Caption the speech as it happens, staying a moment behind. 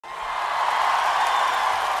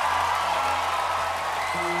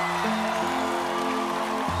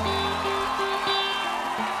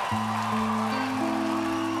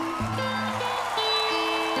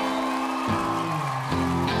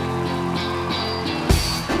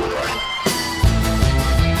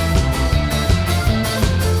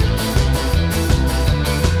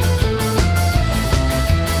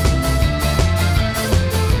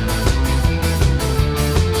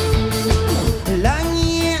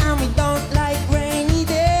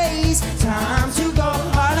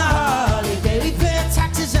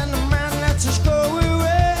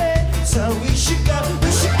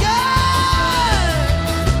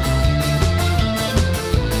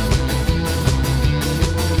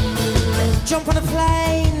jump on a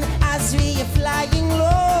plane as we are flying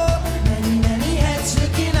low. Many, many heads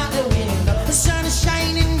looking out the window. The sun is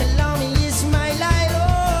shining below me, is my light,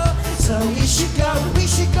 oh. So we should go, we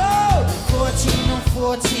should go. 14 or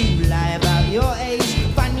 40, lie about your age.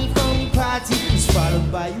 Funny phony party is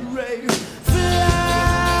followed by a rave. Fly,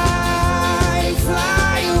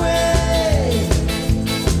 fly away.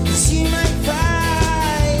 'Cause you might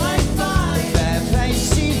find a better place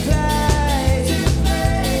to play.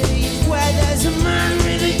 Where there's a man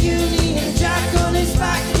with a Union Jack on his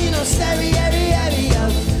back, you know, stereo,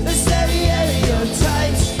 the stereo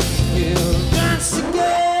types. We'll dance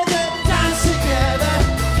together, dance together,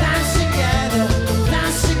 dance together,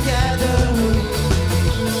 dance together.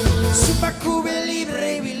 Super cool,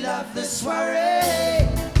 libre, we love the soiree.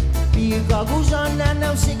 Your goggles on and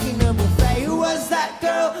I'm singing a buffet. Who was that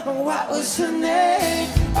girl and what was her name?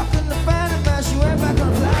 I couldn't find her, but she went back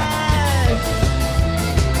on flight.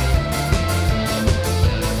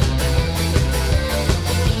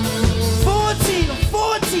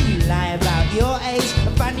 Lie about your age. A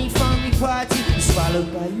funny phony party is followed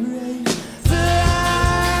by your rage.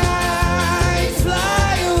 Fly,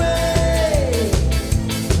 fly away.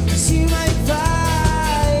 'Cause you might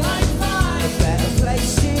find a better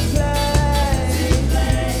place to play.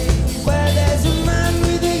 Where there's a man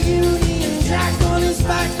with a Union Jack on his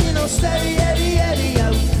back, you know, stereo,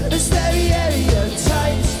 the stereo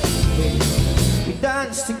types. We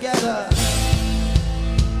dance together.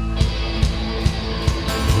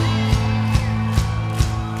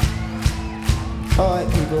 Alright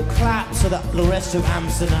people, clap so that the rest of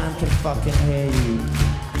Amsterdam can fucking hear you.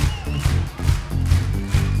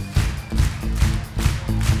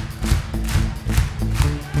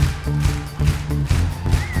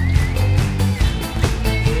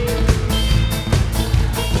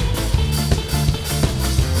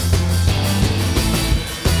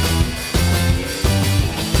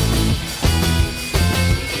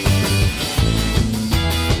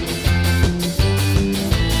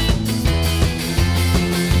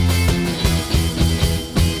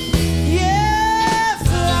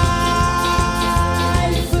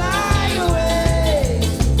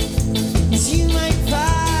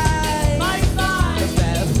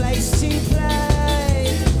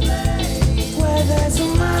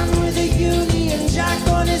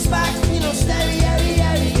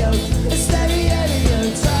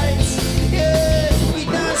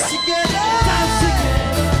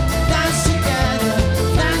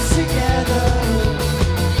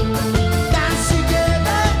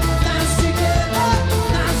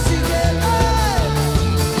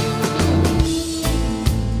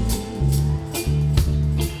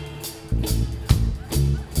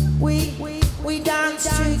 We dance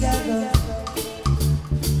together.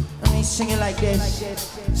 Let me sing it like this.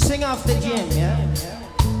 Sing off the gym, yeah?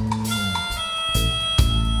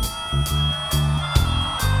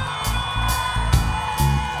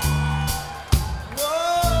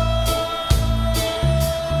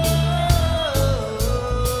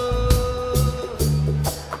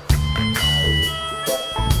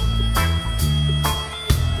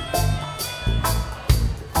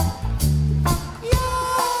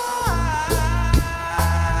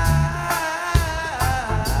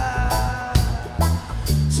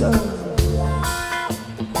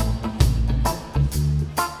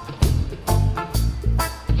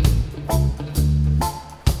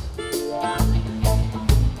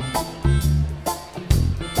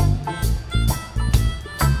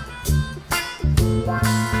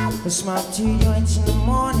 I smoke 2 joints in the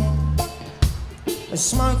morning, I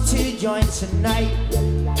smoke 2 joints at night,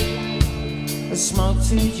 I smoke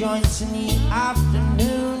 2 joints in the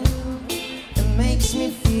afternoon. It makes me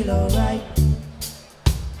feel alright.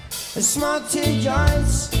 I smoke 2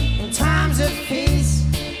 joints in times of peace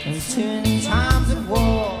and 2 in times of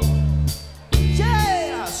war.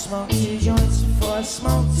 Yeah, I smoke 2 joints before I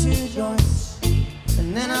smoke 2 joints,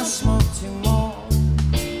 and then I smoke 2 more.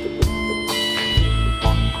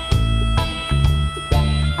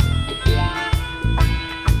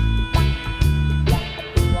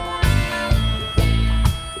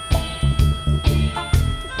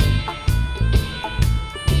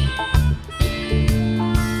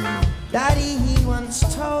 Daddy, he once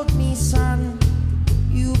told me, son,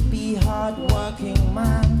 you be hard-working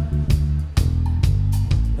man.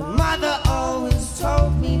 But mother always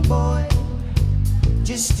told me, boy,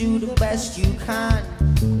 just do the best you can.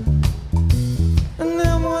 And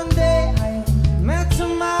then one day I met a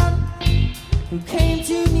man who came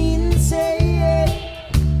to me and said,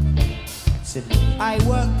 I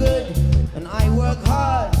work good and I work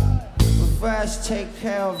hard, but first take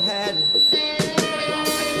care of head.